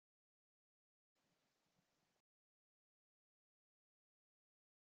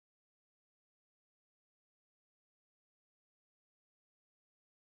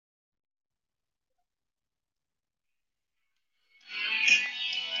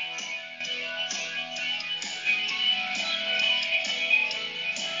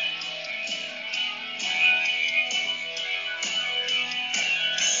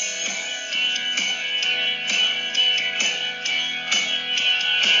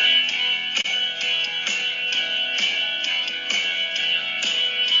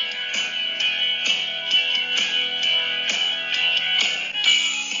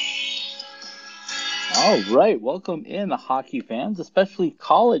All right, welcome in hockey fans, especially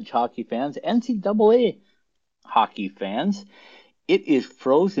college hockey fans, NCAA hockey fans. It is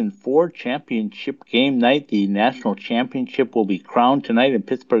Frozen Four championship game night. The national championship will be crowned tonight in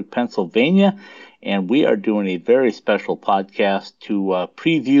Pittsburgh, Pennsylvania, and we are doing a very special podcast to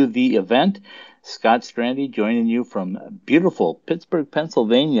preview the event. Scott Strandy joining you from beautiful Pittsburgh,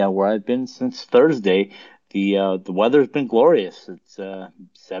 Pennsylvania, where I've been since Thursday. The weather's been glorious. It's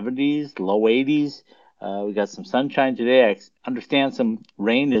 70s, low 80s. We got some sunshine today. I understand some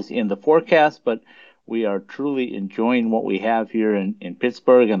rain is in the forecast, but we are truly enjoying what we have here in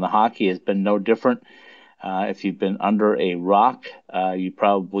Pittsburgh, and the hockey has been no different. If you've been under a rock, you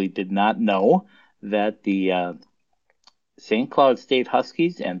probably did not know that the St. Cloud State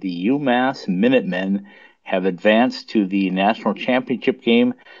Huskies and the UMass Minutemen have advanced to the national championship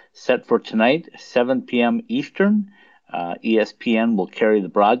game set for tonight, 7 p.m. Eastern. ESPN will carry the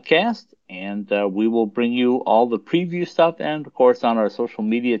broadcast, and we will bring you all the preview stuff. And of course, on our social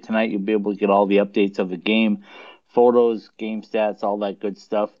media tonight, you'll be able to get all the updates of the game, photos, game stats, all that good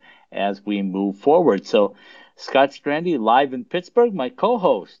stuff as we move forward. So, Scott Strandy live in Pittsburgh, my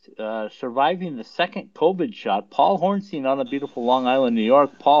co-host, surviving the second COVID shot, Paul Hornstein on a beautiful Long Island, New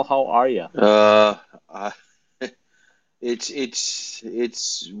York. Paul, how are you? Uh, uh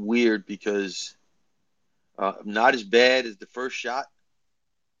it's weird because not as bad as the first shot,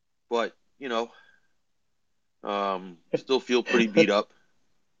 but still feel pretty beat up.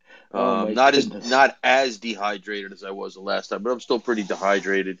 Oh my goodness. Not as dehydrated as I was the last time, but I'm still pretty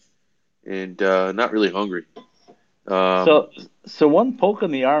dehydrated and not really hungry. Um, So one poke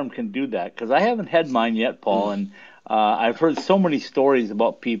in the arm can do that because I haven't had mine yet, Paul, and I've heard so many stories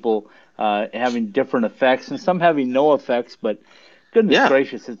about people having different effects and some having no effects. But goodness yeah,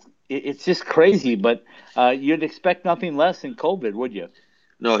 gracious, it's just crazy. But you'd expect nothing less in COVID, would you?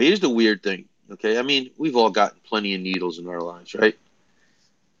 no. Here's the weird thing. Okay, I mean we've all gotten plenty of needles in our lives, right?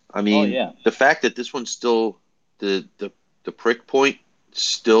 I Oh mean yeah. the fact that this one's still the prick point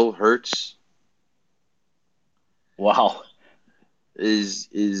still hurts Wow.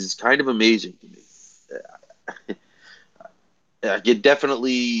 is kind of amazing to me. I could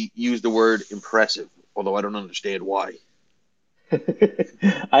definitely use the word impressive, although I don't understand why.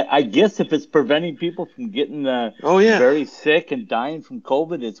 I guess if it's preventing people from getting Oh yeah, very sick and dying from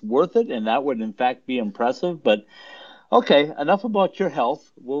COVID, it's worth it, and that would in fact be impressive. But okay, enough about your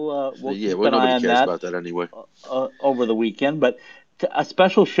health. We'll yeah. keep Well, an eye nobody on cares that about that anyway. over the weekend. But a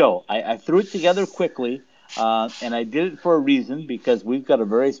special show. I threw it together quickly, and I did it for a reason because we've got a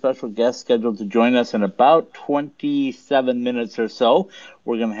very special guest scheduled to join us in about 27 minutes or so.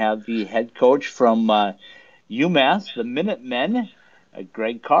 We're going to have the head coach from UMass, the Minutemen.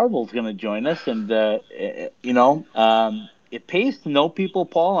 Greg Carville's going to join us, and it pays to know people,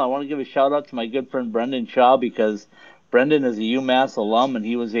 Paul. I want to give a shout out to my good friend Brendan Shaw because Brendan is a UMass alum, and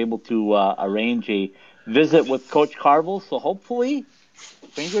he was able to arrange a visit with Coach Carville. So hopefully,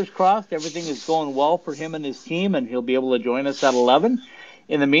 fingers crossed, everything is going well for him and his team, and he'll be able to join us at 11.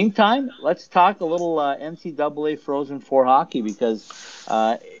 In the meantime, let's talk a little NCAA Frozen Four hockey because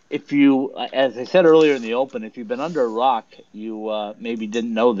uh, if you, as I said earlier in the open, if you've been under a rock, you maybe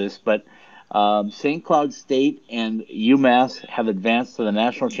didn't know this, but St. Cloud State and UMass have advanced to the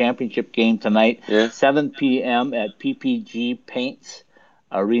national championship game tonight, Yeah, 7 p.m. at PPG Paints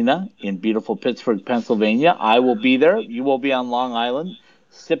Arena in beautiful Pittsburgh, Pennsylvania. I will be there. You will be on Long Island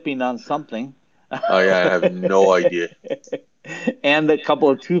sipping on something. I have no idea. And a couple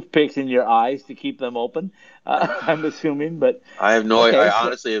of toothpicks in your eyes to keep them open. I I'm assuming, but I have no. okay, I so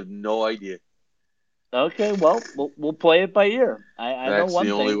honestly have no idea. okay, well, we'll play it by ear. I know That's the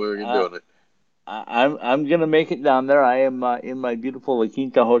one only thing. way we're doing it. I'm gonna make it down there. I am in my beautiful La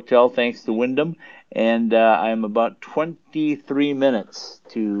Quinta Hotel, thanks to Wyndham, and I am about 23 minutes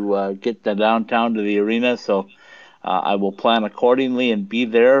to get the downtown to the arena. So I will plan accordingly and be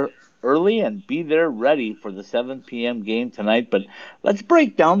there early and be there ready for the 7 p.m. game tonight. But let's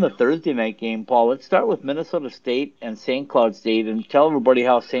break down the Thursday night game, Paul. Let's start with Minnesota State and St. Cloud State and tell everybody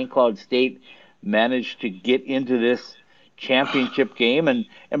how St. Cloud State managed to get into this championship game. And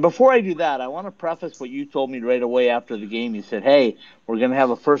before I do that, I want to preface what you told me right away after the game. You said, "Hey, we're going to have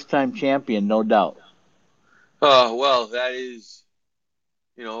a first-time champion, no doubt." Oh well, that is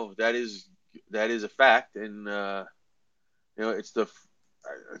a fact, and it's the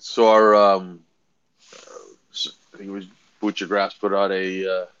so our I think it was Butcher Grass put out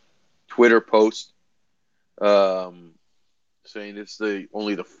a Twitter post um, saying it's the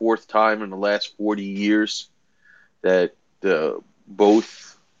only the fourth time in the last 40 years that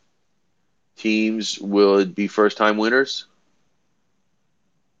both teams would be first time winners.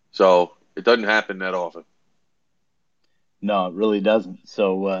 So It doesn't happen that often. No, it really doesn't.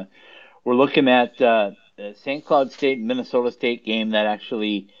 So we're looking at St. Cloud State and Minnesota State game that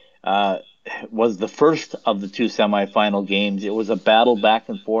actually uh, was the first of the two semifinal games. It was a battle back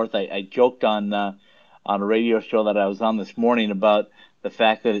and forth. I joked on a radio show that I was on this morning about the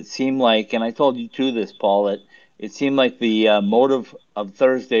fact that it seemed like, and I told you too this, Paul, that it seemed like the motive of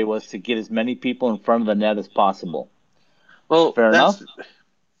Thursday was to get as many people in front of the net as possible. Well, Fair enough?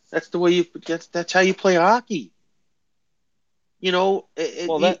 that's the way that's how you play hockey.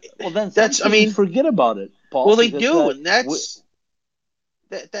 Well, then some That's I teams mean, forget about it, Paul, well they because do, and we,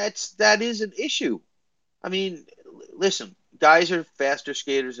 that is an issue. I mean, listen, guys are faster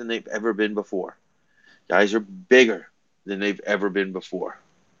skaters than they've ever been before. Guys are bigger than they've ever been before.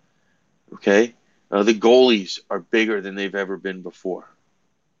 Okay, the goalies are bigger than they've ever been before.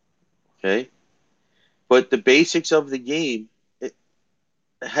 Okay, but the basics of the game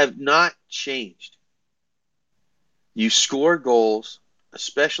have not changed. You score goals,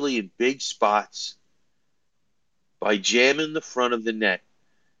 especially in big spots, by jamming the front of the net.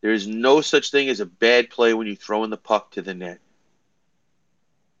 There is no such thing as a bad play when you throw in the puck to the net.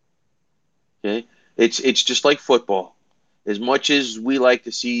 Okay, it's just like football. As much as we like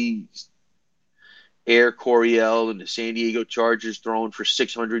to see Air Coryell and the San Diego Chargers throwing for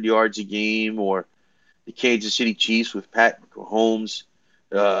 600 yards a game, or the Kansas City Chiefs with Pat Mahomes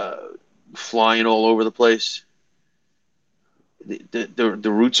uh, flying all over the place,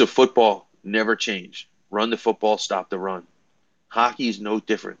 the roots of football never change. Run the football, stop the run. Hockey is no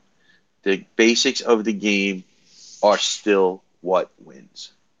different. The basics of the game are still what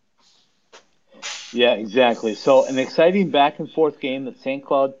wins. Yeah, exactly. So an exciting back and forth game that St.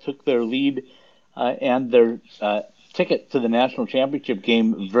 Cloud took their lead and their ticket to the national championship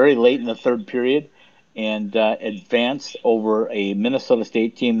game very late in the third period and advanced over a Minnesota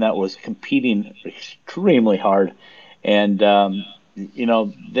State team that was competing extremely hard. And,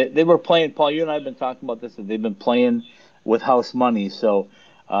 they were playing, Paul, you and I have been talking about this, that they've been playing with house money. So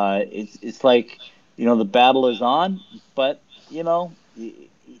it's like, the battle is on, but,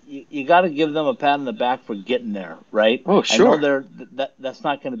 you got to give them a pat on the back for getting there, right? Oh, I know sure. that's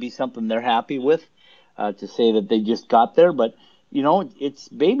not going to be something they're happy with to say that they just got there, but it's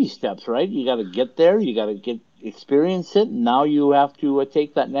baby steps, right? You got to get there, you got to get experience it, and now you have to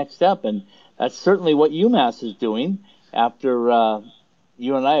take that next step, and that's certainly what UMass is doing. After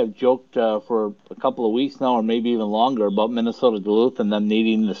you and I have joked for a couple of weeks now, or maybe even longer, about Minnesota Duluth and them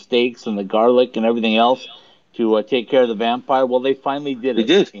needing the steaks and the garlic and everything else to take care of the vampire. Well, they finally did They it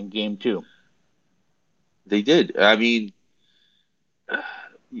did. in game two. They did. I mean,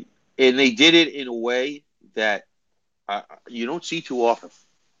 and they did it in a way that you don't see too often.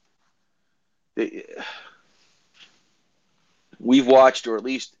 They, we've watched, or at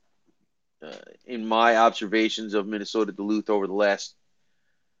least uh, in my observations of Minnesota Duluth over the last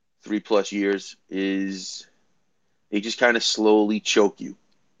 3+ years, is they just kind of slowly choke you.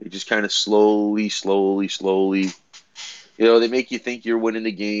 They just kind of slowly, slowly, slowly. They make you think you're winning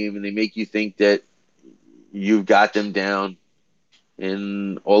the game, and they make you think that you've got them down.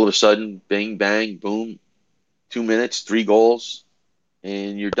 And all of a sudden, bang, bang, boom, 2 minutes, 3 goals,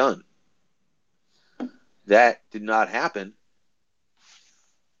 and you're done. That did not happen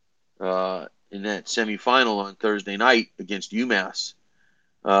in that semifinal on Thursday night against UMass.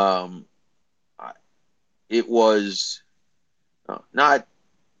 Um, it was not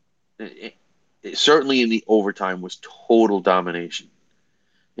certainly in the overtime was total domination.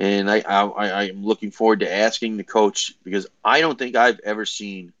 And I am looking forward to asking the coach, because I don't think I've ever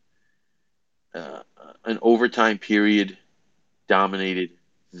seen uh, an overtime period dominated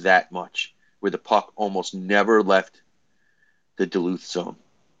that much, where the puck almost never left the Duluth zone.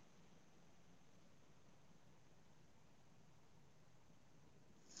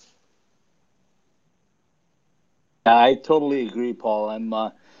 I totally agree, Paul.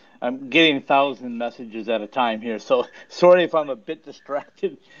 I'm getting 1,000 messages at a time here, so sorry if I'm a bit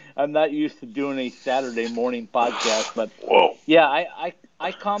distracted. I'm not used to doing a Saturday morning podcast, but Whoa. yeah,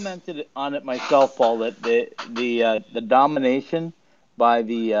 I commented on it myself, Paul, that the domination by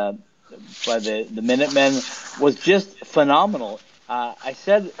the Minutemen was just phenomenal. I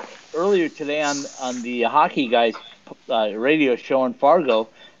said earlier today on the Hockey Guys radio show in Fargo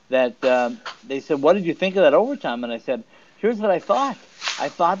that they said, "What did you think of that overtime?" And I said, "Here's what I thought. I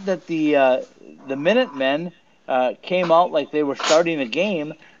thought that the Minutemen came out like they were starting a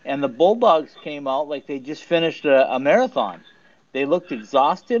game, and the Bulldogs came out like they just finished a marathon. They looked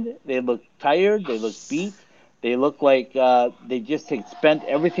exhausted. They looked tired. They looked beat." They looked like they just had spent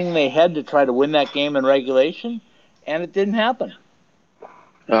everything they had to try to win that game in regulation, and it didn't happen.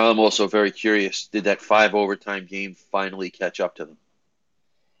 I'm also very curious. Did that 5 overtime game finally catch up to them?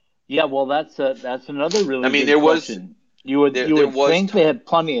 Yeah, well, that's another I really mean, good there was question. You would was think they had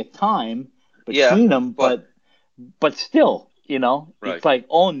plenty of time yeah, between them, but but still, right. it's like,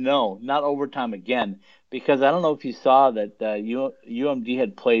 oh no, not overtime again. Because I don't know if you saw that UMD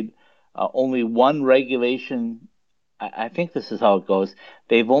had played only one regulation. I think this is how it goes.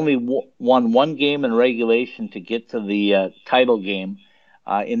 They've only won one game in regulation to get to the title game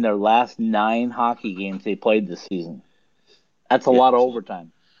in their last 9 hockey games they played this season. That's a Yeah, lot of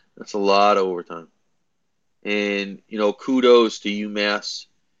overtime. that's a lot of overtime. And kudos to UMass.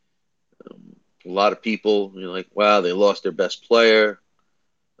 A lot of people, like, wow, they lost their best player,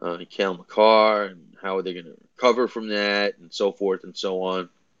 Cale McCarr, and how are they going to recover from that, and so forth and so on.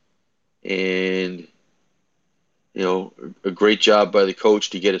 And a great job by the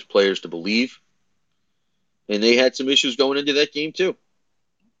coach to get his players to believe. And they had some issues going into that game too.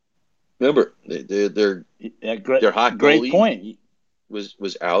 Remember, Yeah, great, their hot great goalie point.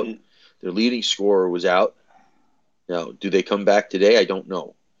 was out. Their leading scorer was out. Now, do they come back today? I don't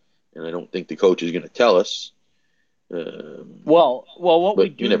know, and I don't think the coach is going to tell us. Well, what we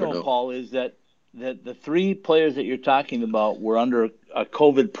But you do never know, know. Paul, is that the 3 players that you're talking about were under a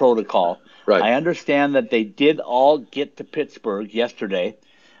COVID protocol. Right. I understand that they did all get to Pittsburgh yesterday.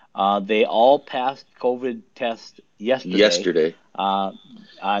 They all passed COVID test yesterday. Yesterday. Uh,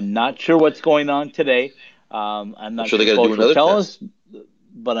 I'm not sure what's going on today. I'm I'm not sure they sure got to do Coach will another tell us, test.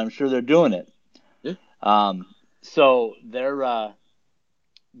 but I'm sure they're doing it. Yeah. Um, so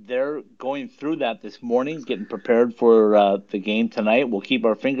they're going through that this morning, getting prepared for the game tonight. We'll keep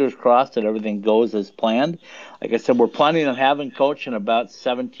our fingers crossed that everything goes as planned. Like I said, we're planning on having Coach in about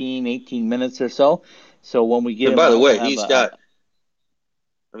 17, 18 minutes or so. So when we get And him by the on, we'll way, have he's got.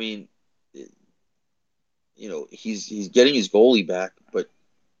 I mean, he's getting his goalie back, but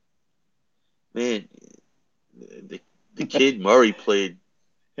man, the the kid Murray played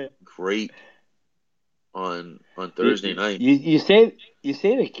great on you, Thursday night. you say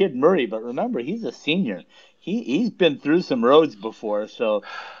the kid Murray, but remember he's a senior. He's been through some roads before, so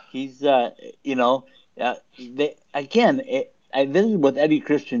he's you know they again. I visited with Eddie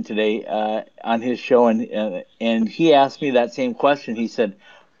Christian today on his show, and he asked me that same question. He said,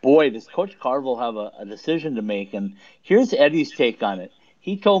 "Boy, does Coach Carville have a decision to make?" And here's Eddie's take on it.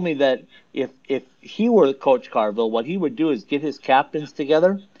 He told me that if he were Coach Carville, what he would do is get his captains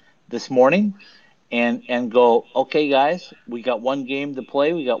together this morning and go, okay, guys, we got one game to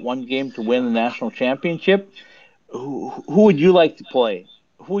play. We got one game to win the national championship. Who would you like to play?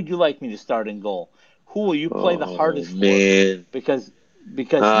 Who would you like me to start in goal? Who will you play the Oh hardest for? man,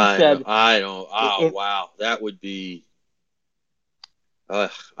 Because he I said I don't. Oh in wow, that would be.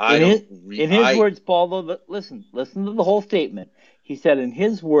 I in his don't. in his I words, Paul. Listen to the whole statement. He said in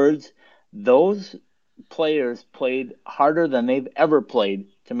his words, those players played harder than they've ever played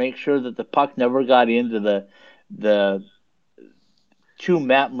to make sure that the puck never got into the to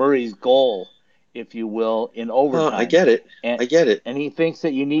Matt Murray's goal, if you will, in I overtime. get it. And I get it. and he thinks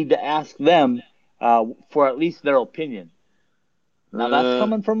that you need to ask them for at least their opinion. Now that's Uh,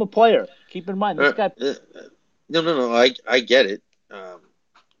 coming from a player. Keep in mind this uh, guy. uh, no, no, no. I get it.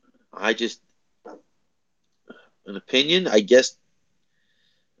 I just an opinion.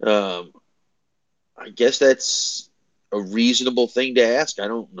 Um, I guess that's a reasonable thing to ask. I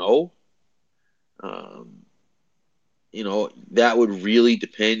don't know. Um, that would really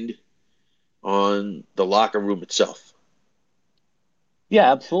depend on the locker room itself.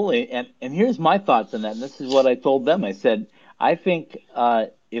 Yeah, absolutely. And here's my thoughts on that. And this is what I told them. I said I think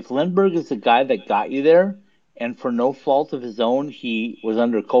if Lindbergh is the guy that got you there, and for no fault of his own, he was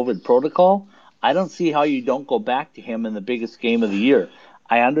under COVID protocol. I don't see how you don't go back to him in the biggest game of the year.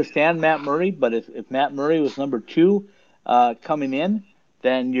 I understand Matt Murray, but if Matt Murray was number 2 coming in,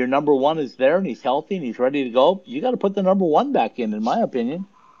 then your number 1 is there and he's healthy and he's ready to go. You got to put the number 1 back in my opinion.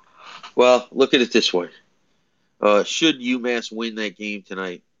 Well, look at it this way: should UMass win that game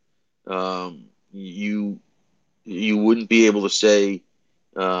tonight, you wouldn't be able to say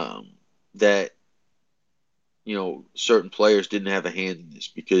um, that certain players didn't have a hand in this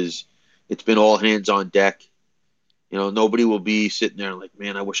because it's been all hands on deck. Nobody will be sitting there like,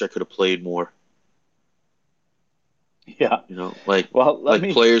 man, I wish I could have played more. Yeah. Like Well,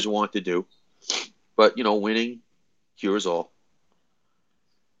 players want to do, but winning cures all.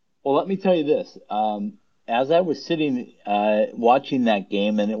 let me tell you this. As I was sitting watching that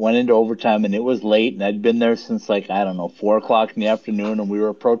game, and it went into overtime, and it was late, and I'd been there since like I don't know 4 o'clock in the afternoon, and we were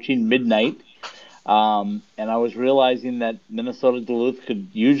approaching midnight. And I was realizing that Minnesota Duluth could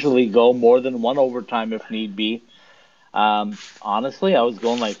usually go more than one overtime if need be. Honestly, I was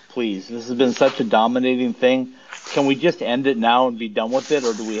going like, please, this has been such a dominating thing. Can we just end it now and be done with it,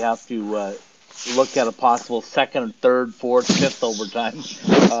 or do we have to look at a possible second, third, fourth, fifth overtime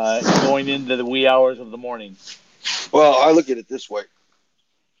going into the wee hours of the morning? Well, I look at it this way.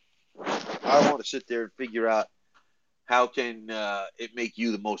 I want to sit there and figure out how can it make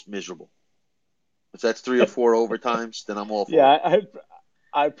you the most miserable. If that's 3 or 4 overtimes, then I'm all Yeah, for it.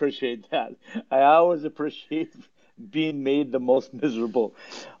 I appreciate that. I always appreciate being made the most miserable.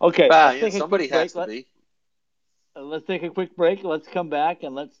 Okay, let's take a Somebody quick has break. to be. Let's take a quick break. Let's come back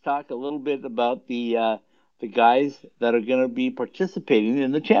and let's talk a little bit about the guys that are going to be participating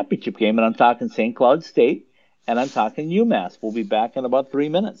in the championship game. And I'm talking St. Cloud State and I'm talking UMass. We'll be back in about 3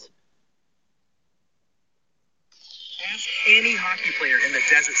 minutes. Ask any hockey player in the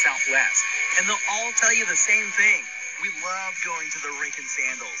desert Southwest, and they'll all tell you the same thing. We love going to the rink in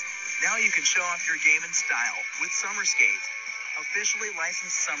sandals. Now you can show off your game in style with Summer Skates. Officially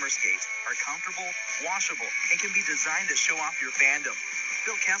licensed summer skates are comfortable, washable, and can be designed to show off your fandom.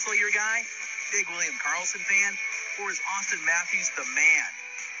 Bill Kessel, your guy? Big William Karlsson fan? Or is Austin Matthews the man?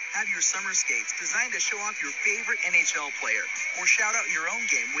 Have your summer skates designed to show off your favorite NHL player, or shout out your own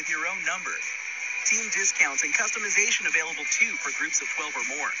game with your own number. Team discounts and customization available too for groups of 12 or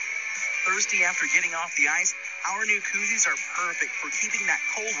more. Thirsty after getting off the ice? Our new koozies are perfect for keeping that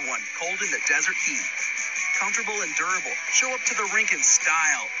cold one cold in the desert heat. Comfortable and durable, show up to the rink in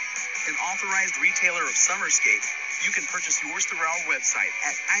style. An authorized retailer of summer skates, you can purchase yours through our website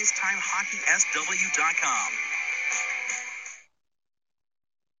at IcetimeHockeySW.com.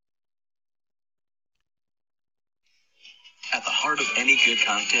 At the heart of any good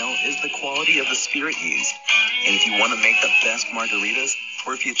cocktail is the quality of the spirit used. And if you want to make the best margaritas,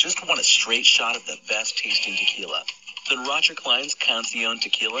 or if you just want a straight shot of the best tasting tequila, then Roger Klein's Cancion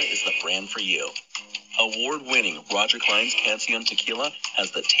Tequila is the brand for you. Award-winning Roger Klein's Cancion Tequila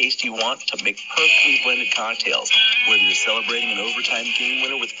has the taste you want to make perfectly blended cocktails, whether you're celebrating an overtime game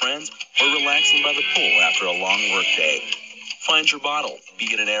winner with friends or relaxing by the pool after a long work day. Find your bottle, be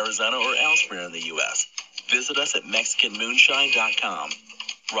it in Arizona or elsewhere in the U.S. Visit us at MexicanMoonshine.com.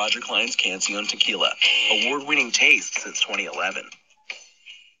 Roger Klein's Cancion Tequila, award-winning taste since 2011.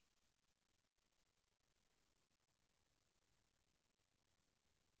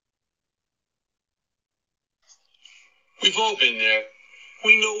 We've all been there.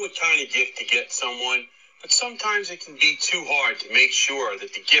 We know what kind of gift to get someone, but sometimes it can be too hard to make sure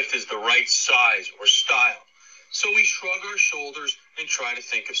that the gift is the right size or style. So we shrug our shoulders and try to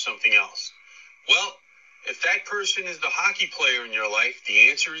think of something else. Well, if that person is the hockey player in your life, the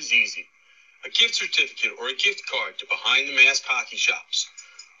answer is easy. A gift certificate or a gift card to Behind the Mask hockey shops.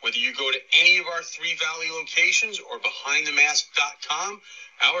 Whether you go to any of our 3 Valley locations or BehindTheMask.com,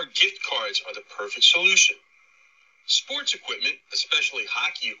 our gift cards are the perfect solution. Sports equipment, especially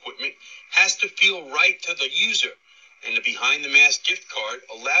hockey equipment, has to feel right to the user, and the Behind the Mask gift card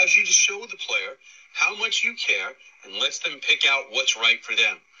allows you to show the player how much you care and lets them pick out what's right for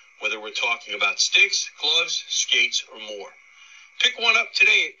them, whether we're talking about sticks, gloves, skates, or more. Pick one up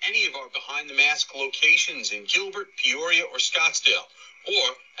today at any of our Behind the Mask locations in Gilbert, Peoria, or Scottsdale,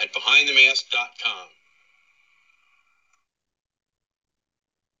 or at BehindTheMask.com.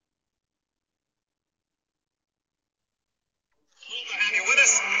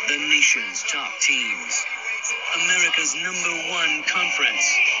 The nation's top teams. America's #1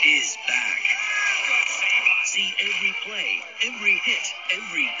 conference is back. See every play, every hit,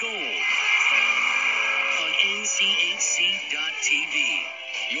 every goal on NCHC.TV.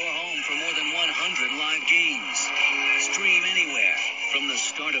 Your home for more than 100 live games. Stream anywhere from the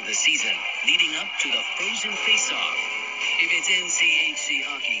start of the season, leading up to the Frozen Face-Off. If it's NCHC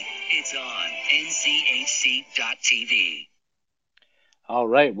hockey, it's on NCHC.TV. All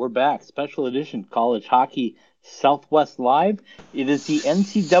right, we're back. Special edition College Hockey Southwest Live. It is the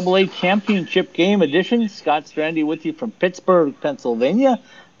NCAA Championship Game edition. Scott Strandy with you from Pittsburgh, Pennsylvania,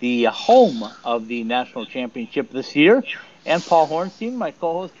 the home of the national championship this year. And Paul Hornstein, my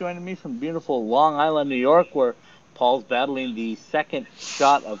co-host, joining me from beautiful Long Island, New York, where Paul's battling the second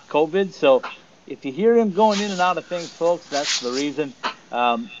shot of COVID. So if you hear him going in and out of things, folks, that's the reason.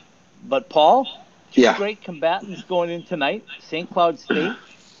 But Paul, two great combatants going in tonight, St. Cloud State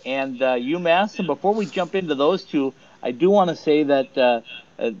and UMass. And before we jump into those two, I do want to say that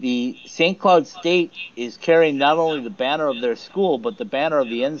the St. Cloud State is carrying not only the banner of their school, but the banner of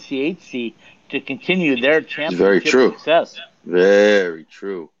the NCHC to continue their championship success. Very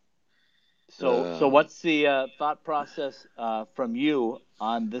true. So what's the thought process from you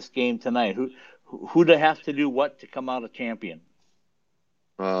on this game tonight? Who to have to do what to come out a champion?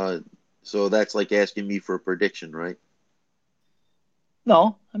 So that's like asking me for a prediction, right?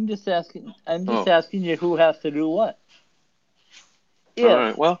 No, I'm just asking. I'm just Oh, asking you who has to do what. all If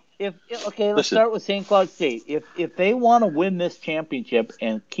right. Well, okay, let's listen. start with St. Cloud State. If they want to win this championship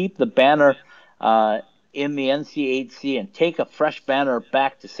and keep the banner uh, in the NCHC and take a fresh banner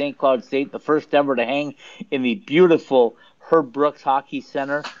back to St. Cloud State, the first ever to hang in the beautiful Herb Brooks Hockey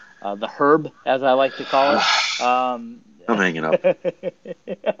Center, the Herb as I like to call it. Um, I'm hanging up.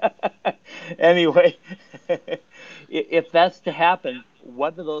 anyway, if that's to happen,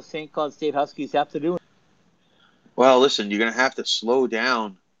 what do those St. Cloud State Huskies have to do? Well, listen, you're going to have to slow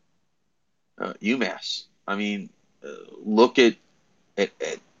down UMass. I mean, look at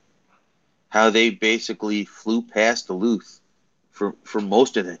how they basically flew past Duluth for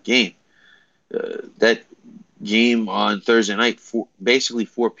most of that game. That game on Thursday night, basically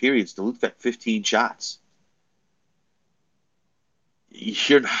 4 periods, Duluth got 15 shots.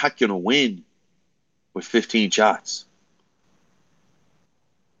 You're not going to win with 15 shots.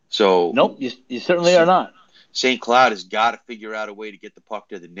 So Nope, you certainly are not. St. Cloud has got to figure out a way to get the puck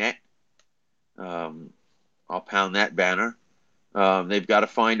to the net. Um, I'll pound that banner. They've got to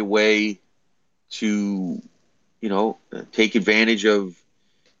find a way to, take advantage of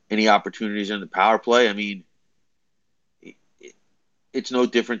any opportunities in the power play. I mean, it's no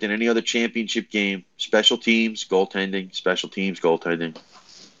different than any other championship game. Special teams, goaltending, special teams, goaltending.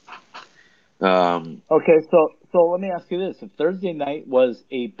 Um, Okay, so let me ask you this: if Thursday night was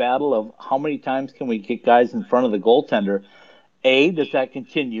a battle of how many times can we get guys in front of the goaltender, A, does that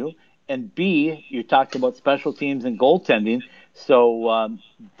continue? And B, you talked about special teams and goaltending. So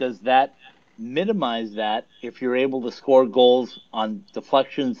does that minimize that if you're able to score goals on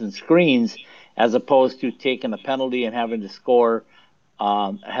deflections and screens as opposed to taking a penalty and having to score,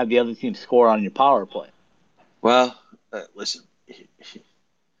 have the other team score on your power play? well, listen,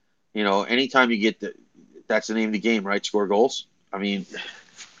 anytime you get that's the name of the game, right? Score goals. I mean,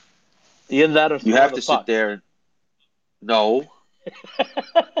 Either that or you score have the to sit puck. there. No,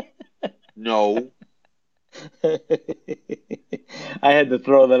 no. I had to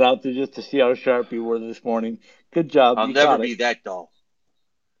throw that out there just to see how sharp you were this morning. Good job. I'll You never caught be that dull.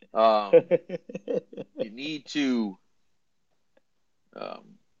 it. You need to, um,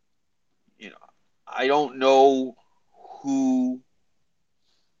 I don't know who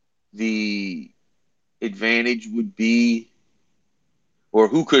the advantage would be, or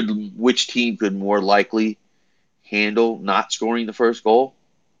which team could more likely handle not scoring the first goal.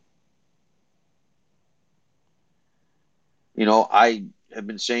 I have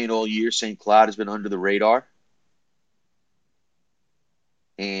been saying all year St. Cloud has been under the radar,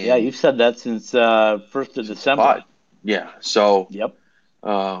 Yeah, and you've said that since 1st of since the December. pod, yeah. So Yep.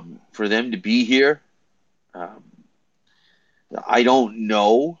 for them to be here, um, I don't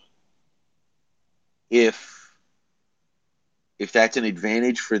know if that's an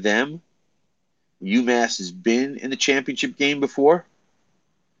advantage for them. UMass has been in the championship game before,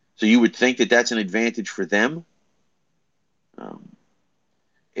 so you would think that that's an advantage for them. Um,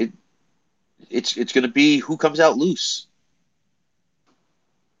 it it's going to be who comes out loose.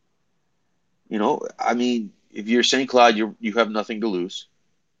 I mean, if you're St. Cloud, you have nothing to lose,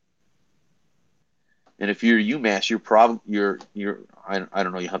 and if you're UMass, you're I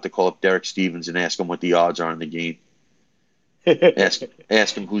don't know. You have to call up Derek Stevens and ask him what the odds are in the game.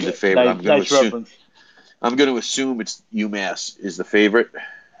 Ask him who's the favorite. Nice, nice reference. I'm going to assume it's UMass is the favorite.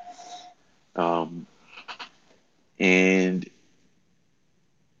 Um, and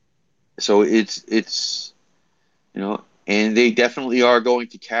so and they definitely are going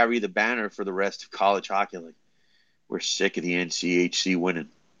to carry the banner for the rest of college hockey. Like, we're sick of the NCHC winning.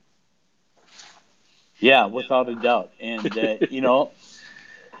 Yeah, without a doubt. And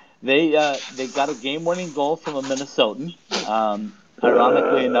they got a game-winning goal from a Minnesotan.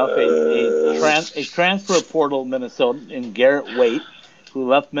 Ironically enough, a transfer portal Minnesotan in Garrett Waite, who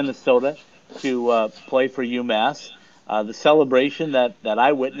left Minnesota to play for UMass. The celebration that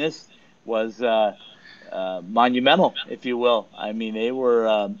I witnessed was monumental, if you will. I mean, they were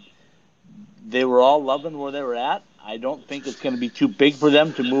all loving where they were at. I don't think it's going to be too big for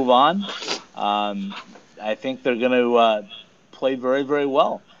them to move on. Um, I think they're going to play very, very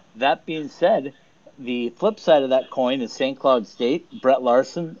well. That being said, the flip side of that coin is St. Cloud State. Brett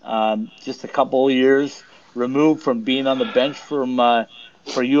Larson, just a couple of years removed from being on the bench for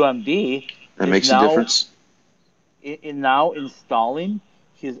UMD, That is makes a difference. now installing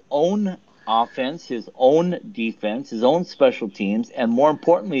his own offense, his own defense, his own special teams, and more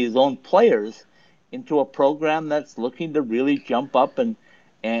importantly, his own players into a program that's looking to really jump up and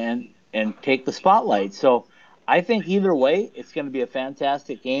take the spotlight. So I think either way, it's going to be a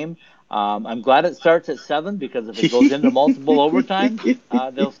fantastic game. I'm glad it starts at 7 because if it goes into multiple overtimes,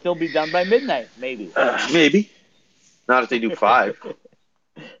 they'll still be done by midnight, maybe. Maybe. Not if they do 5.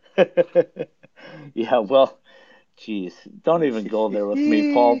 Yeah, well, geez, don't even go there with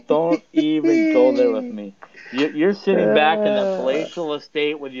me, Paul. Don't even go there with me. You're sitting back in that palatial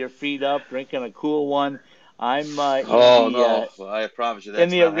estate with your feet up, drinking a cool one. I'm Oh, no. I promise you in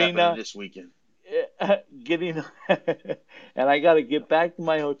that's the not happening arena this weekend. getting, and I got to get back to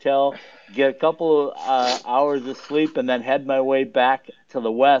my hotel, get a couple of hours of sleep, and then head my way back to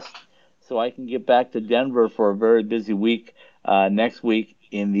the west so I can get back to Denver for a very busy week next week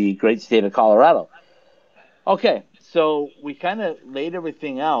in the great state of Colorado. Okay, so we kind of laid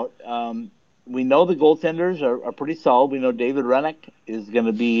everything out. We know the goaltenders are pretty solid. We know David Rennick is going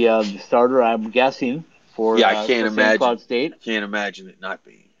to be the starter, I'm guessing, for Yeah, I can't for St. Cloud imagine. State. I can't imagine it not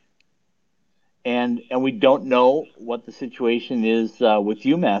being. And we don't know what the situation is with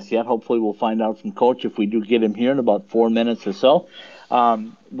UMass yet. Hopefully, we'll find out from Coach if we do get him here in about 4 minutes or so.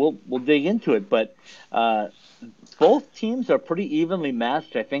 We'll dig into it, but both teams are pretty evenly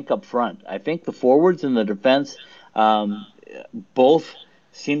matched, I think, up front. I think the forwards and the defense both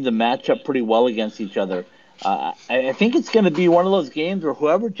seem to match up pretty well against each other. I think it's going to be one of those games where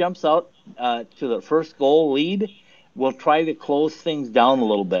whoever jumps out to the first goal lead will try to close things down a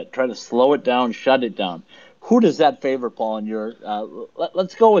little bit, try to slow it down, shut it down. Who does that favor, Paul? In your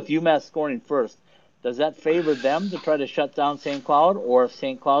let's go with UMass scoring first. Does that favor them to try to shut down St. Cloud, or if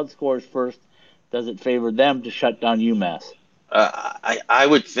St. Cloud scores first, does it favor them to shut down UMass? I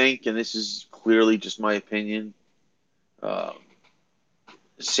would think, and this is clearly just my opinion,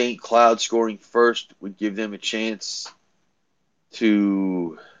 St. Cloud scoring first would give them a chance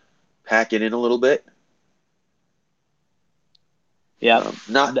to pack it in a little bit. Yeah.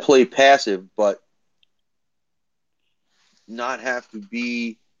 Not play passive, but not have to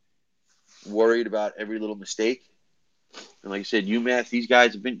be worried about every little mistake. And like I said,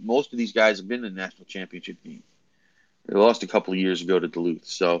 UMass, most of these guys have been in the national championship game. They lost a couple of years ago to Duluth,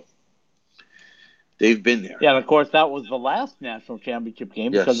 so they've been there. Yeah, and of course that was the last national championship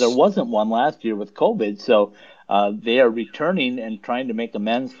game because there Yes. wasn't one last year with COVID. So they are returning and trying to make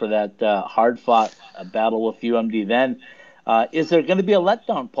amends for that hard-fought battle with UMD. Then, is there going to be a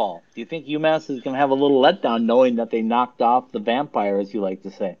letdown, Paul? Do you think UMass is going to have a little letdown, knowing that they knocked off the Vampire, as you like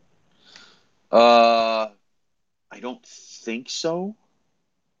to say? I don't think so.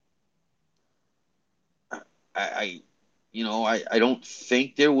 I don't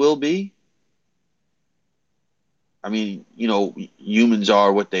think there will be. I mean, humans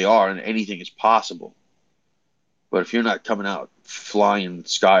are what they are, and anything is possible. But if you're not coming out flying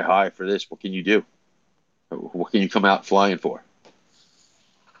sky high for this, what can you do? What can you come out flying for?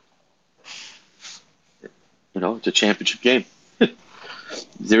 It's a championship game.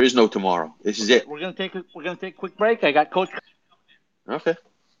 There is no tomorrow. This is it. We're gonna take a quick break. I got Coach. Okay.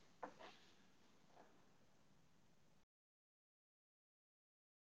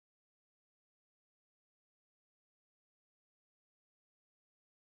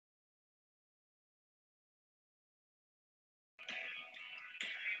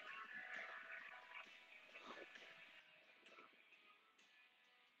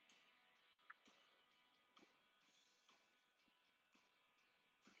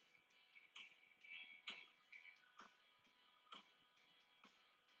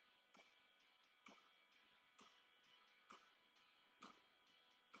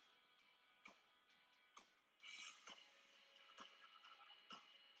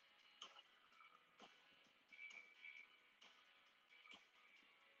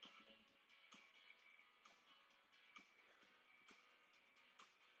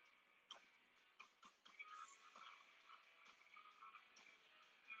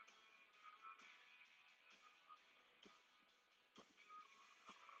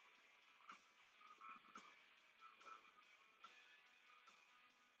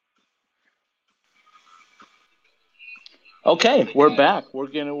 Okay, we're back. We're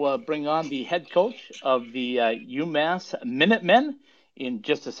going to bring on the head coach of the UMass Minutemen in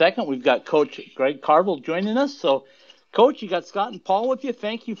just a second. We've got Coach Greg Carville joining us. So, Coach, you got Scott and Paul with you.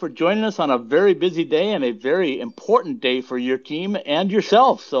 Thank you for joining us on a very busy day and a very important day for your team and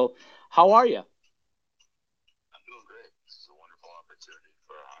yourself. So, how are you? I'm doing great. This is a wonderful opportunity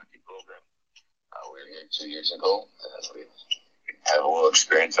for a hockey program. We were here 2 years ago, and we have a little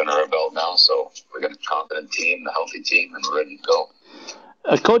experience under our belt now, so we've got a confident team, a healthy team, and we're ready to go.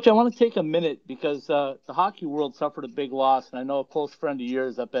 Coach, I want to take a minute because the hockey world suffered a big loss, and I know a close friend of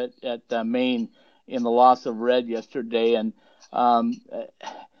yours up at Maine in the loss of Red yesterday. And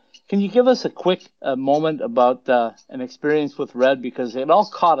Can you give us a quick moment about an experience with Red, because it all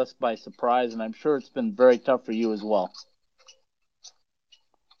caught us by surprise, and I'm sure it's been very tough for you as well.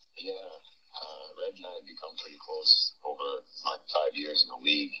 Yeah, Red and I have become pretty close over my 5 years in the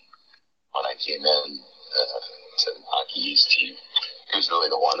league. When I came in to the Hockey East team, he was really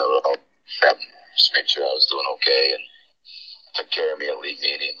the one that would just make sure I was doing okay and took care of me at league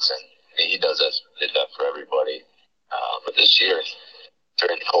meetings. And he did that for everybody. But this year,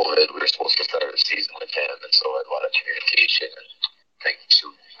 during COVID, we were supposed to start the season with him, and so I had a lot of communication. And I think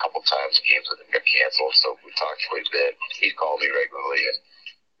a couple times games with him got canceled, so we talked quite a bit. He'd call me regularly, and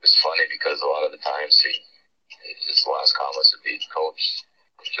it was funny because a lot of the times his last comments would be, "Coach,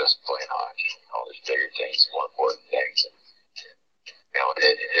 we're just playing hockey. There's bigger things, more important things." And,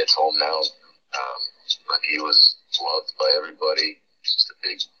 it hits home now. But he was loved by everybody. Just a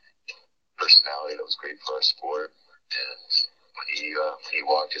big personality that was great for our sport. And when he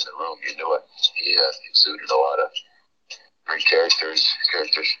walked in the room, you knew it. He exuded a lot of great character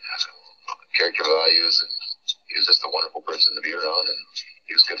values, and he was just a wonderful person to be around, and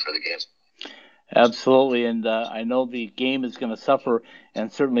he was good for the game. Absolutely, and I know the game is going to suffer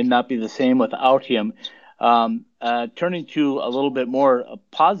and certainly not be the same without him. Turning to a little bit more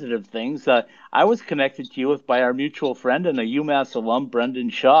positive things, I was connected to you by our mutual friend and a UMass alum, Brendan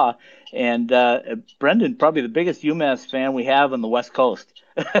Shaw. And Brendan, probably the biggest UMass fan we have on the West Coast.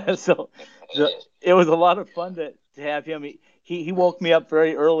 so it was a lot of fun to have him. He woke me up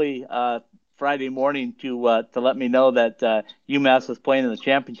very early Friday morning to let me know that UMass was playing in the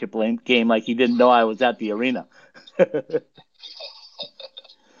championship game, like he didn't know I was at the arena. That's funny.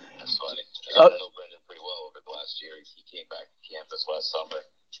 I know Brendan pretty well over the last year. He came back to campus last summer.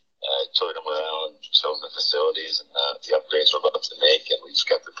 I toured him around, showed him the facilities and the upgrades we're about to make, and we just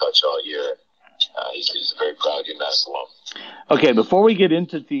kept in touch all year. He's a very proud UMass alum. Okay, before we get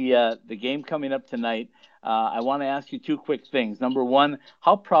into the game coming up tonight, I want to ask you two quick things. Number one,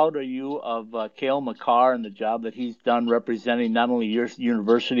 how proud are you of Cale Makar and the job that he's done representing not only your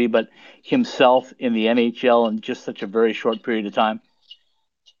university but himself in the NHL in just such a very short period of time?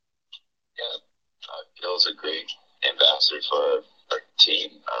 Yeah, Cale's a great ambassador for our team,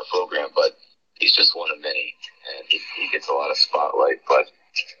 our program, but he's just one of many, and he gets a lot of spotlight. But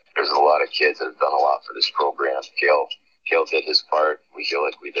there's a lot of kids that have done a lot for this program. Cale did his part. We feel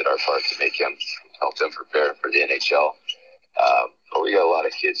like we did our part to help them prepare for the NHL. But we got a lot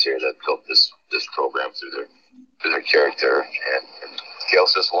of kids here that built this program through their character, and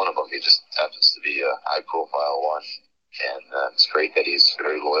Cale's just one of them. He just happens to be a high-profile one, and it's great that he's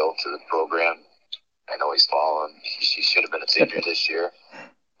very loyal to the program. I know he's fallen. He should have been a senior this year.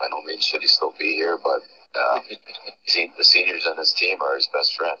 By no means should he still be here, but the seniors on his team are his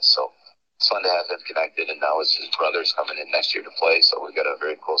best friends. So it's fun to have him connected, and now his brother's coming in next year to play, so we've got a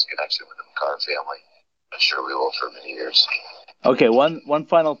very close connection with the Makar family. I'm sure we will for many years. Okay, one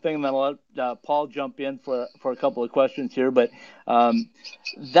final thing, then I'll let Paul jump in for a couple of questions here. But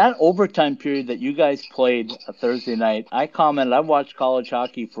that overtime period that you guys played Thursday night, I've watched college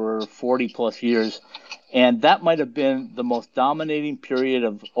hockey for 40-plus years, and that might have been the most dominating period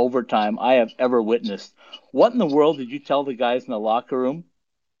of overtime I have ever witnessed. What in the world did you tell the guys in the locker room?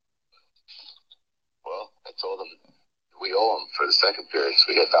 Well, I told them we owe them for the second period, so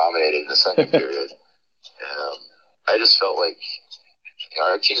we got dominated in the second period. I just felt like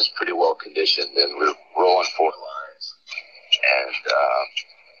our team is pretty well conditioned, and we're rolling 4 lines. And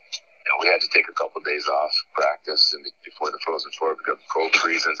we had to take a couple of days off practice and before the Frozen Four because of COVID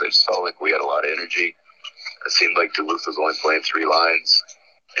reasons. I just felt like we had a lot of energy. It seemed like Duluth was only playing 3 lines,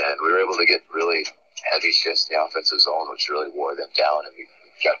 and we were able to get really heavy shifts in the offensive zone, which really wore them down, and we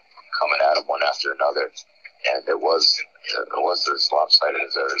kept coming at them one after another. And it was as lopsided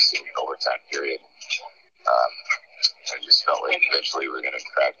as I've ever seen in overtime period. I just felt like eventually we were going to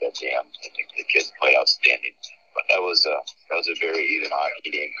crack that jam. I think the kids played outstanding, but that was a very even hockey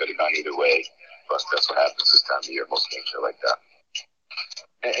game. Could have gone either way, but that's what happens this time of year. Most games are like that.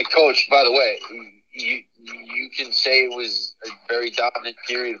 And Coach, by the way, you can say it was a very dominant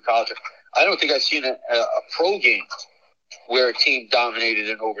period of college. I don't think I've seen a pro game where a team dominated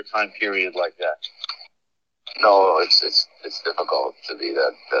an overtime period like that. No, it's difficult to be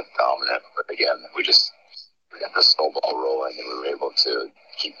that dominant. But again, we got the snowball rolling, and we were able to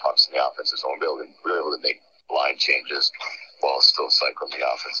keep pucks in the offensive zone. We were able to make line changes while still cycling the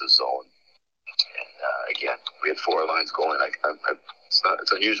offensive zone. And again, we had 4 lines going.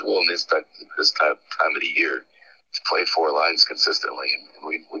 It's unusual in this time of the year to play 4 lines consistently, and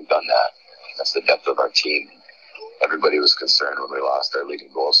we've done that. That's the depth of our team. Everybody was concerned when we lost our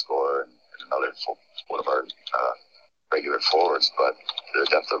leading goal scorer and another one of our regular forwards, but the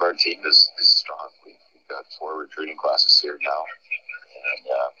depth of our team is strong. We've got 4 recruiting classes here now, and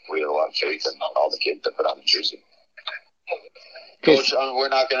we have a lot of faith in all the kids that put on the jersey. Coach, we're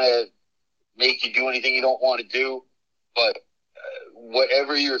not going to make you do anything you don't want to do, but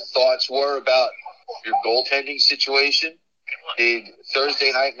whatever your thoughts were about your goaltending situation, did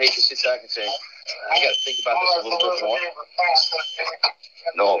Thursday night make you sit back and say, I got to think about this a little bit more?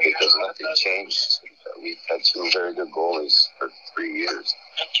 No, because nothing changed. We've had 2 very good goalies for 3 years,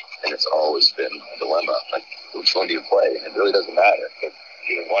 and it's always been a dilemma. Like, which one do you play? And it really doesn't matter, because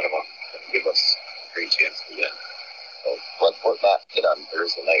either one of them can give us a great chance to win. So what Matt did on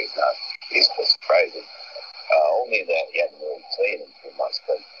Thursday night is not basically surprising. Only that he hadn't really played in 3 months,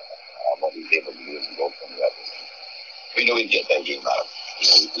 but what he was able to do as a goaltender, we knew we'd get that game out.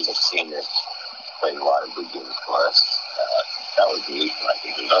 He's a senior, played a lot of good games for us. That was the reason I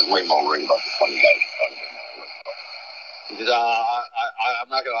think I was way more worried about the 20 guys in front of him. Because I'm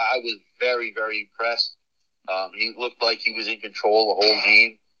not going to lie, I was very, very impressed. He looked like he was in control the whole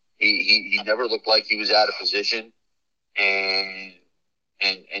game. He never looked like he was out of position, and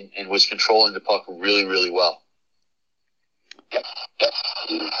was controlling the puck really, really well. Yeah.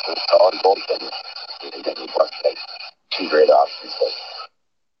 He's a solid goaltender. He got 2 great options.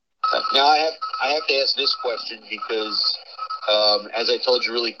 Now I have to ask this question because, as I told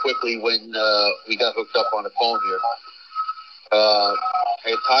you really quickly when we got hooked up on the phone here, I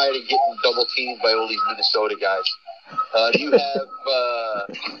got tired of getting double teamed by all these Minnesota guys. Do you have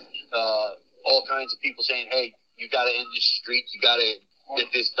all kinds of people saying, "Hey, you got to end this streak. You got to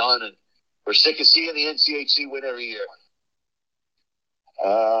get this done," and we're sick of seeing the NCHC win every year?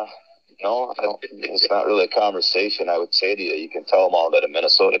 No, I don't. It's not really a conversation. I would say to you, you can tell them all that a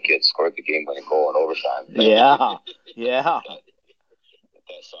Minnesota kid scored the game-winning goal in overtime. Yeah.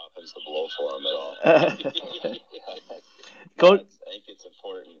 That softens the blow for him at all. Coach, I think it's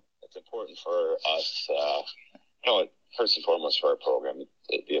important. It's important for us. First and foremost for our program.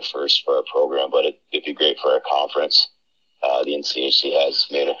 It'd be a first for our program, but it'd be great for our conference. The NCHC has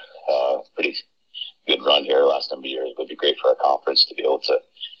made a pretty good run here the last number of years. It would be great for our conference to be able to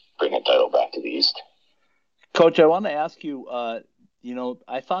bring a title back to the East. Coach, I want to ask you, I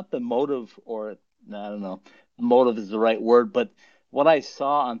thought the motive, or I don't know, motive is the right word, but what I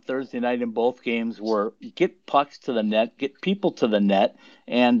saw on Thursday night in both games were get pucks to the net, get people to the net,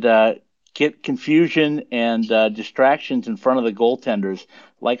 and get confusion and distractions in front of the goaltenders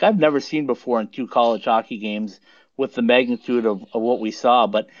like I've never seen before in 2 college hockey games with the magnitude of what we saw.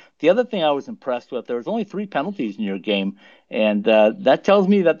 But the other thing I was impressed with, there was only 3 penalties in your game, and that tells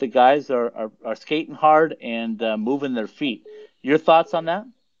me that the guys are skating hard and moving their feet. Your thoughts on that?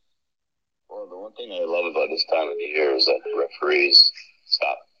 Well, the one thing I love about this time of the year is that the referees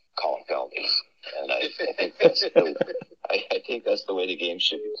stop calling penalties, and I think that's the way the game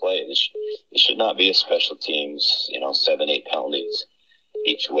should be played. It should not be a special teams, 7, 8 penalties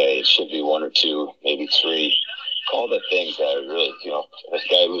each way. It should be 1 or 2, maybe 3. All the things that are really, if a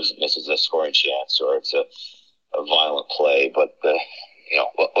guy misses a scoring chance or it's a violent play, but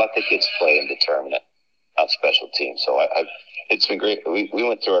let the kids play and determine it, not special teams. So it's been great. We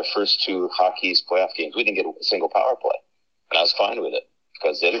went through our first 2 Hockey's playoff games. We didn't get a single power play, and I was fine with it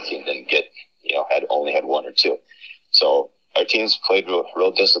because the other team didn't get, only had 1 or 2. So our teams played with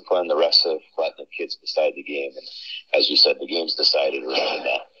real discipline. The rest of letting the kids decide the game, and as you said, the game's decided around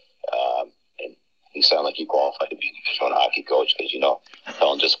that. And you sound like you qualified to be a Division I hockey coach because tell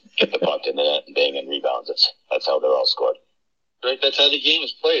them just get the puck in the net and bang in rebounds. That's how they're all scored. Right, that's how the game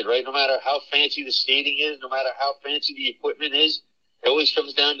is played, right? No matter how fancy the skating is, no matter how fancy the equipment is, it always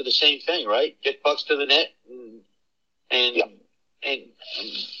comes down to the same thing, right? Get pucks to the net and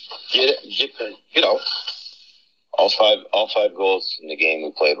get the all five goals in the game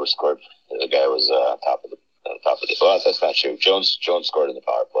we played were scored. The guy was top of the. Well, that's not true. Jones scored in the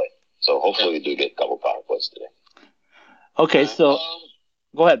power play, so hopefully we do get a couple power plays today. Okay, so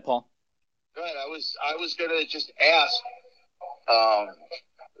go ahead, Paul. Go ahead. I was gonna just ask.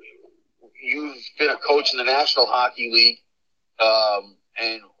 You've been a coach in the National Hockey League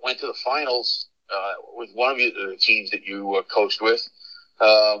and went to the finals with one of the teams that you coached with.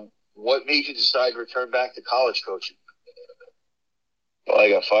 What made you decide to return back to college coaching? Well, I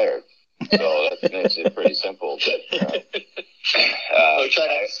got fired, so that makes it pretty simple. But, we try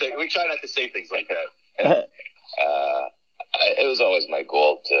not to say things like that. It was always my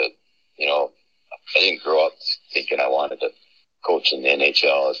goal to, I didn't grow up thinking I wanted to coach in the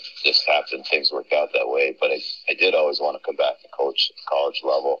NHL. It just happened, things worked out that way. But I did always want to come back to coach at the college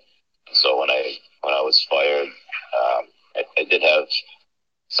level. So when I was fired, I did have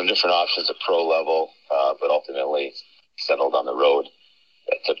some different options at pro level, but ultimately settled on the road.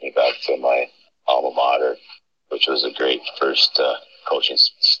 That took me back to my alma mater, which was a great first coaching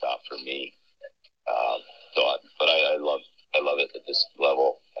stop for me. But I love it at this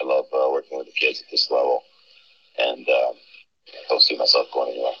level. I love working with the kids at this level, and don't see myself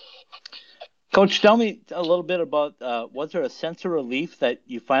going anywhere. Coach, tell me a little bit about, was there a sense of relief that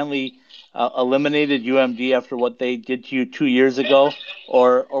you finally eliminated UMD after what they did to you 2 years ago,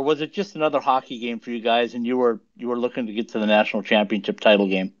 or was it just another hockey game for you guys, and you were looking to get to the national championship title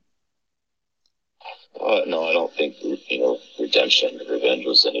game? No, I don't think redemption or revenge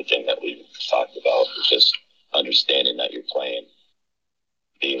was anything that we talked about. It was just understanding that you're playing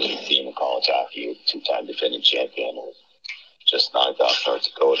the elite team in college hockey, two-time defending champion, and just knocked off North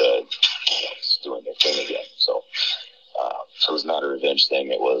Dakota, doing their thing again. So it was not a revenge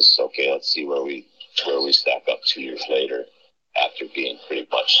thing. It was, okay, let's see where we stack up 2 years later after being pretty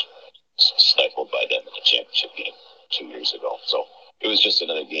much stifled by them in the championship game 2 years ago. So it was just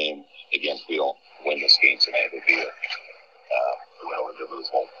another game. Again, if we don't win this game tonight, it would be win or lose.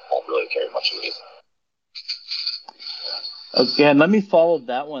 Won't really carry much weight. Okay, and let me follow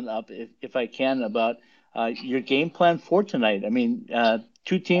that one up, if I can, about your game plan for tonight. I mean,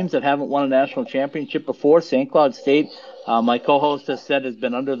 two teams that haven't won a national championship before. St. Cloud State, my co-host has said, has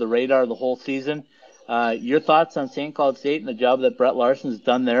been under the radar the whole season. Your thoughts on St. Cloud State and the job that Brett Larson's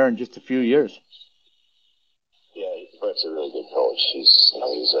done there in just a few years? Yeah, Brett's a really good coach. He's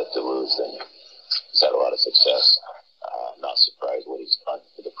at Duluth and he's had a lot of success. I'm not surprised what he's done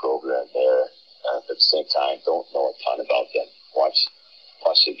for the program there. At the same time, don't know a ton about them.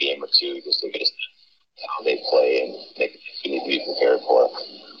 Watch a game or two just to get how they play and make you need to be prepared for it.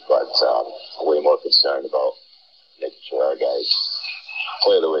 But I'm way more concerned about making sure our guys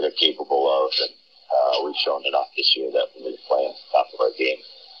play the way they're capable of. And we've shown enough this year that when we're playing top of our game,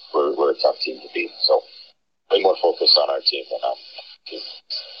 we're a tough team to beat. So way more focus on our team than on the team.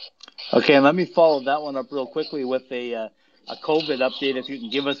 Okay, and let me follow that one up real quickly with a COVID update, if you can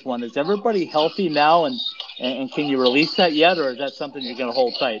give us one. Is everybody healthy now, and can you release that yet, or is that something you're going to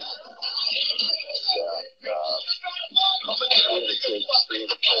hold tight?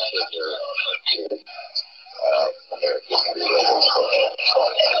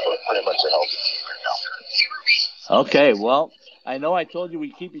 Okay, well, I know I told you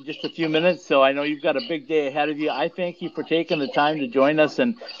we'd keep you just a few minutes, so I know you've got a big day ahead of you. I thank you for taking the time to join us,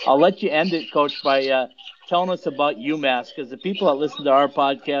 and I'll let you end it, Coach, by telling us about UMass, because the people that listen to our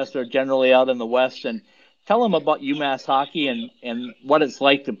podcast are generally out in the West, and tell them about UMass hockey and what it's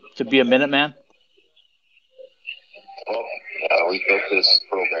like to be a Minuteman. Well, we built this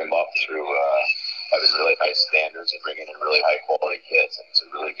program up through having really high standards and bringing in really high quality kids, and it's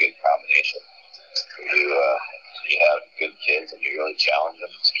a really good combination. You have good kids and you really challenge them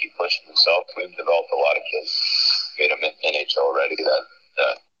to keep pushing themselves. We've developed a lot of kids, made them NHL ready. That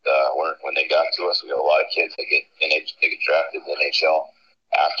when they got to us, we got a lot of kids that get drafted in the NHL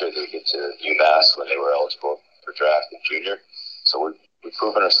after they get to UMass when they were eligible for draft in junior. So we've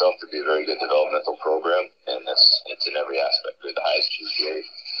proven ourselves to be a very good developmental program, and it's in every aspect. We're the highest GPA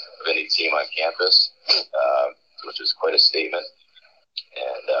of any team on campus, which is quite a statement,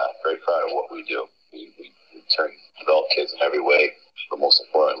 and very proud of what we do. We develop kids in every way, but most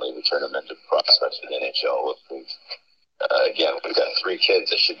importantly, we turn them into prospects in the NHL. Again, we've got 3 kids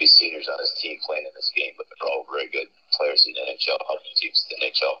that should be seniors on this team playing in this game, but they're all very good players in the NHL, helping teams in the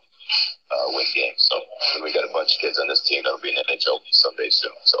NHL win games. So we got a bunch of kids on this team that'll be in the NHL someday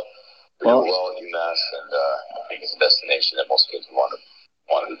soon. So we're doing well at UMass, and I think it's a destination that most kids want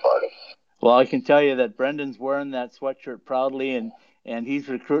to be part of. Well, I can tell you that Brendan's wearing that sweatshirt proudly, and he's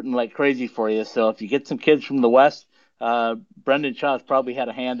recruiting like crazy for you. So if you get some kids from the West, Brendan Shaw's probably had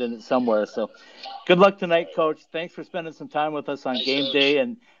a hand in it somewhere. So good luck tonight, Coach. Thanks for spending some time with us on game day,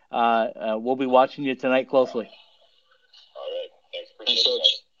 and we'll be watching you tonight closely. All right. Thanks, Coach.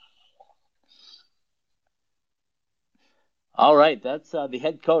 All right, that's the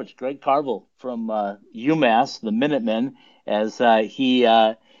head coach, Greg Carvel from UMass, the Minutemen, as he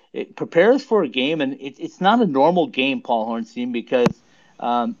prepares for a game. And it's not a normal game, Paul Hornstein, because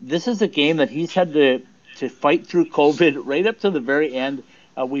this is a game that he's had to fight through COVID right up to the very end.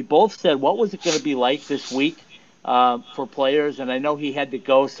 We both said, what was it going to be like this week for players? And I know he had to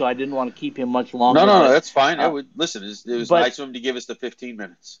go, so I didn't want to keep him much longer. No, that's fine. It was nice of him to give us the 15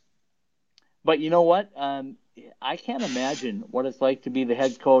 minutes. But you know what? I can't imagine what it's like to be the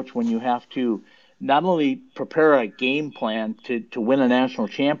head coach when you have to not only prepare a game plan to win a national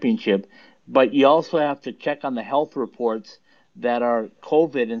championship, but you also have to check on the health reports that are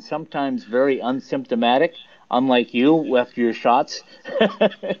COVID and sometimes very unsymptomatic, unlike you after your shots.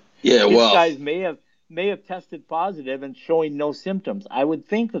 Yeah, These guys may may have tested positive and showing no symptoms. I would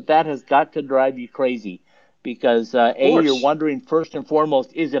think that has got to drive you crazy because, you're wondering first and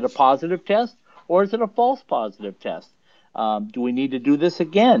foremost, is it a positive test or is it a false positive test? Do we need to do this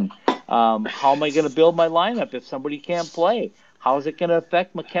again? How am I going to build my lineup if somebody can't play? How is it going to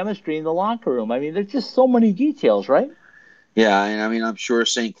affect my chemistry in the locker room? I mean, there's just so many details, right? Yeah, and I mean, I'm sure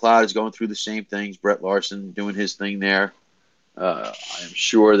St. Cloud is going through the same things. Brett Larson doing his thing there. I'm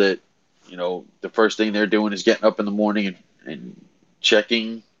sure that, the first thing they're doing is getting up in the morning and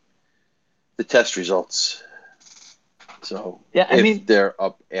checking the test results. So, yeah, I mean, they're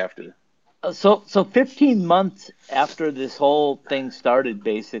up after. So 15 months after this whole thing started,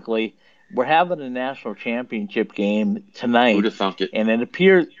 basically, we're having a national championship game tonight. Who'd have thunk it? And it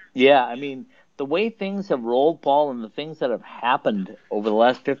appears, yeah, I mean, the way things have rolled, Paul, and the things that have happened over the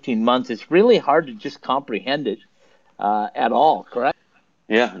last 15 months, it's really hard to just comprehend it at all, correct?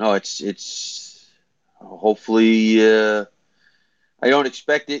 Yeah, no, it's hopefully, I don't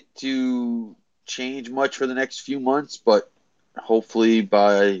expect it to change much for the next few months, but hopefully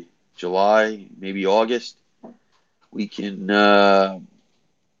by July, maybe August, we can have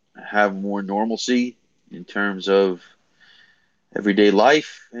more normalcy in terms of everyday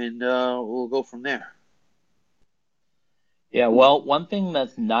life, and we'll go from there. Yeah, well, one thing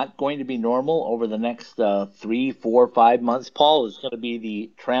that's not going to be normal over the next 3, 4, 5 months, Paul, is going to be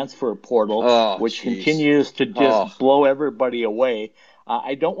the transfer portal, which continues to just blow everybody away.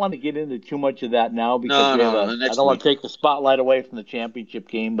 I don't want to get into too much of that now because I don't want to take the spotlight away from the championship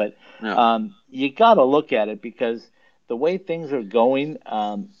game, but you got to look at it because the way things are going,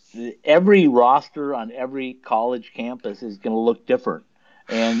 every roster on every college campus is going to look different.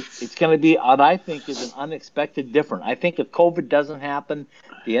 And it's going to be what I think is an unexpected difference. I think if COVID doesn't happen,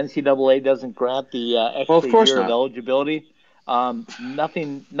 the NCAA doesn't grant the extra year of eligibility,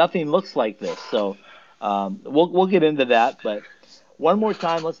 nothing looks like this. So we'll get into that. But one more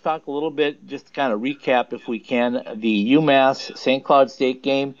time, let's talk a little bit, just to kind of recap, if we can, the UMass St. Cloud State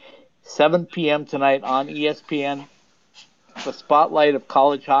game, 7 p.m. tonight on ESPN. The spotlight of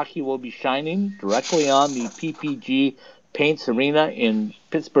college hockey will be shining directly on the PPG Paints Arena in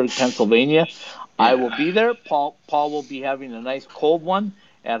Pittsburgh, Pennsylvania. Yeah. I will be there. Paul will be having a nice cold one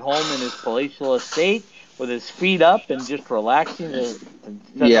at home in his palatial estate with his feet up and just relaxing to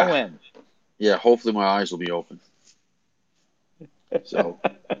no end. Yeah, hopefully my eyes will be open. So,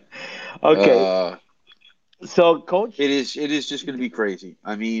 okay. So, Coach, it is just going to be crazy.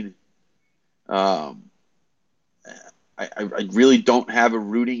 I mean, I really don't have a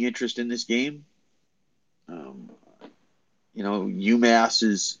rooting interest in this game.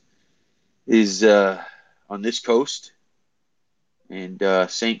 UMass is on this coast, and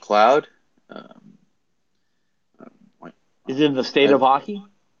St. Cloud is in the state of hockey.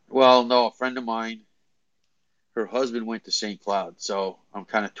 Well, no, a friend of mine, her husband went to St. Cloud, so I'm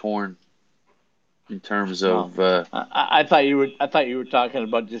kind of torn in terms of. I thought you were talking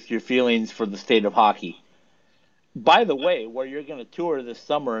about just your feelings for the state of hockey. By the way, where you're going to tour this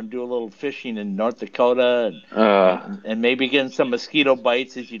summer and do a little fishing in North Dakota and maybe getting some mosquito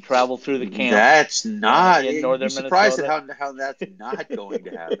bites as you travel through the camp. That's not in northern Minnesota. Surprised Minnesota. at how that's not going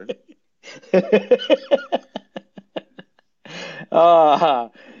to happen.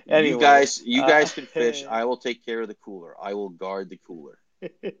 Anyway, you guys can fish. I will take care of the cooler. I will guard the cooler.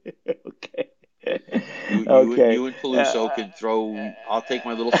 Okay. You and Peluso can throw. I'll take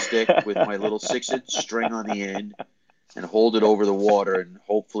my little stick with my little 6-inch string on the end and hold it over the water, and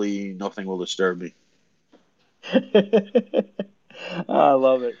hopefully nothing will disturb me. I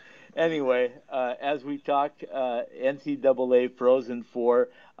love it. Anyway, as we talked, NCAA Frozen Four,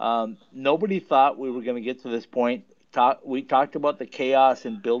 nobody thought we were going to get to this point. We talked about the chaos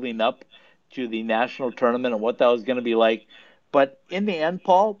and building up to the national tournament and what that was going to be like. But in the end,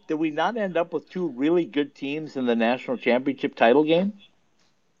 Paul, did we not end up with two really good teams in the national championship title game?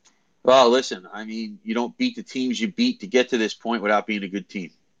 Well, listen, I mean, you don't beat the teams you beat to get to this point without being a good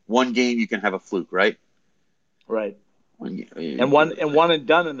team. One game you can have a fluke, right? Right. And one and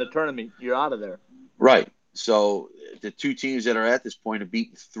done in the tournament, you're out of there. Right. So the two teams that are at this point have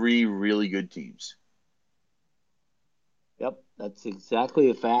beaten three really good teams. Yep, that's exactly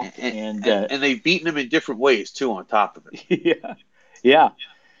a fact. And they've beaten them in different ways, too, on top of it. Yeah.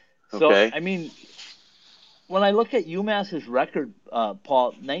 So, okay. I mean, when I look at UMass's record,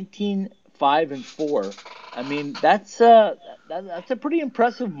 Paul, 19-5-4, I mean, that's a pretty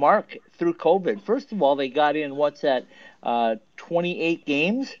impressive mark through COVID. First of all, they got in, 28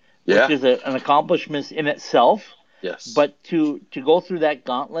 games, which is an accomplishment in itself. Yes. But to go through that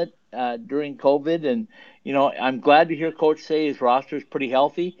gauntlet during COVID, and I'm glad to hear Coach say his roster is pretty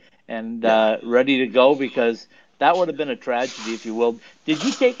healthy. and Yeah. ready to go, because that would have been a tragedy, if you will. Did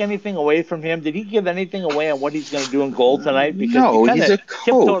you take anything away from him? Did he give anything away on what he's going to do in goal tonight? Because you No, kind he's of a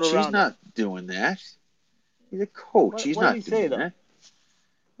tiptoed coach. He's around it. not doing that. He's a coach. He's What did he not say, doing though? that.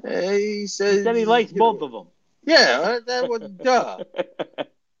 He He said he likes says, both of them. yeah, that was duh.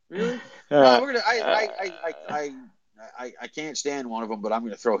 Really? No, we're gonna. I can't stand one of them, but I'm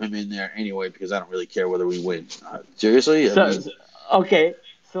gonna throw him in there anyway because I don't really care whether we win. Seriously, I mean, Okay,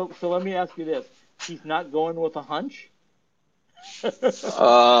 so let me ask you this: he's not going with a hunch.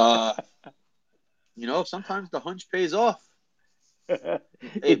 uh, sometimes the hunch pays off. It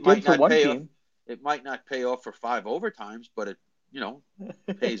It did might for not one pay off. team. It might not pay off for 5 overtimes, but it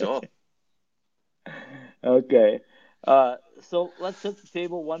pays off. Okay. So let's set the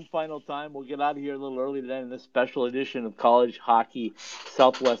table one final time. We'll get out of here a little early today in this special edition of College Hockey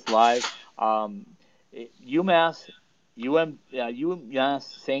Southwest Live. UMass, UMass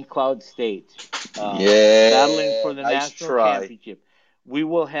St. Cloud State, battling for Yeah, the nice national try. championship. We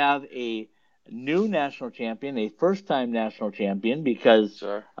will have a new national champion, a first-time national champion, because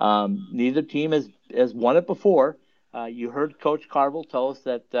Sir. neither team has won it before. You heard Coach Carvel tell us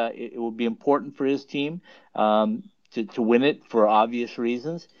that it will be important for his team to win it for obvious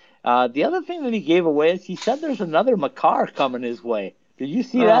reasons. The other thing that he gave away is he said there's another Makar coming his way. Did you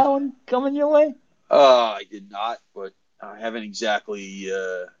see that one coming your way? I did not, but I haven't exactly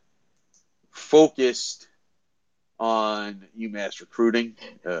focused on UMass recruiting.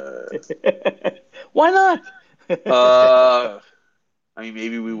 Why not? I mean,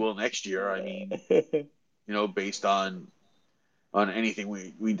 maybe we will next year. I mean, based on anything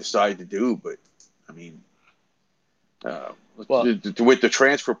we decide to do. But I mean, Well, with the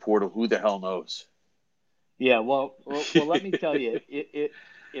transfer portal, who the hell knows? yeah, well, let me tell you,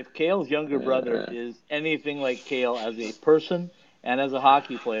 if Cale's younger brother is anything like Cale as a person and as a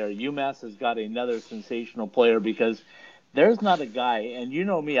hockey player, UMass has got another sensational player, because there's not a guy, and you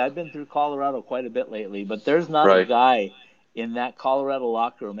know me, I've been through Colorado quite a bit lately, but there's not a Right. guy in that Colorado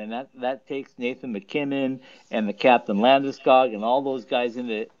locker room, and that takes Nathan McKinnon and the captain Landeskog and all those guys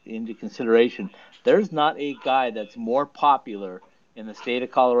into consideration. There's not a guy that's more popular in the state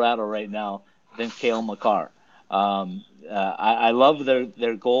of Colorado right now than Cale Makar. I love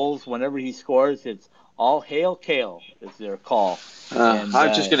their goals. Whenever he scores, it's all hail Cale is their call. And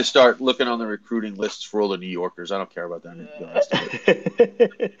I'm just going to start looking on the recruiting lists for all the New Yorkers. I don't care about the rest of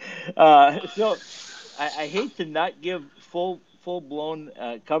it. So I hate to not give full blown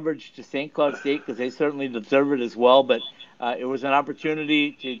coverage to St. Cloud State, because they certainly deserve it as well. But it was an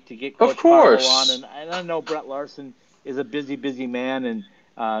opportunity to get Coach Carvel on, and I know Brett Larson is a busy man, and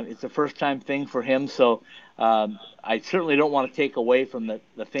it's a first time thing for him. So I certainly don't want to take away from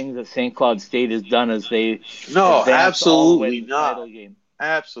the things that St. Cloud State has done as they No, advance all the way to absolutely the not. title game.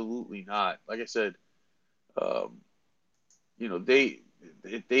 Absolutely not. Like I said, they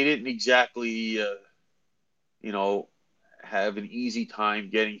didn't exactly have an easy time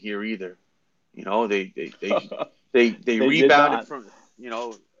getting here either. They rebounded from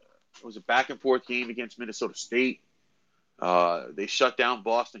it was a back and forth game against Minnesota State. They shut down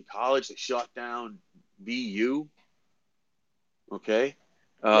Boston College. They shut down VU. Okay.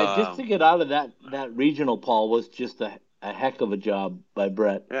 Yeah, just to get out of that regional, Paul, was just a heck of a job by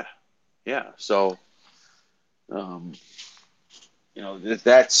Brett. Yeah. So,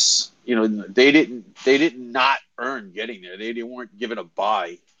 that's they didn't not earn getting there. They weren't given a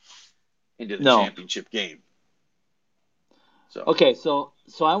bye into the championship game. So okay, so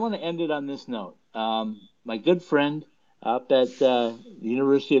I want to end it on this note. My good friend up at the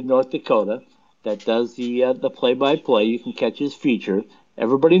University of North Dakota that does the play-by-play, you can catch his feature.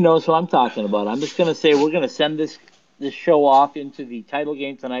 Everybody knows who I'm talking about. I'm just going to say we're going to send this show off into the title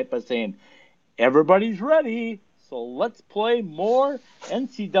game tonight by saying everybody's ready, so let's play more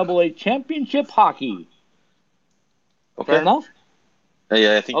NCAA championship hockey. okay. Fair enough?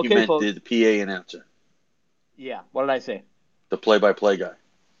 Yeah, I think you meant folks. the PA announcer. Yeah, what did I say? The play-by-play guy.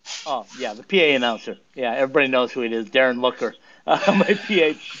 Oh, yeah, the PA announcer. Yeah, everybody knows who it is, Darren Looker, my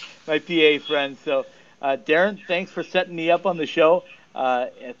PA friend. So, Darren, thanks for setting me up on the show.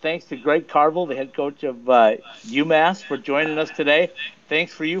 And thanks to Greg Carvel, the head coach of UMass, for joining us today.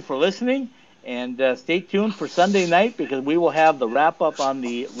 Thanks for you for listening. And stay tuned for Sunday night, because we will have the wrap-up on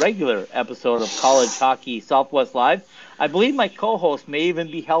the regular episode of College Hockey Southwest Live. I believe my co-host may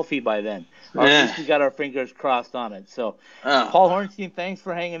even be healthy by then. Or at least we got our fingers crossed on it. So, Paul Hornstein, thanks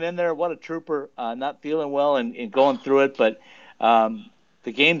for hanging in there. What a trooper. Not feeling well and going through it. But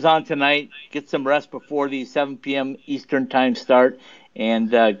the game's on tonight. Get some rest before the 7 p.m. Eastern time start. And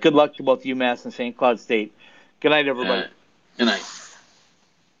good luck to both UMass and St. Cloud State. Good night, everybody. Good night.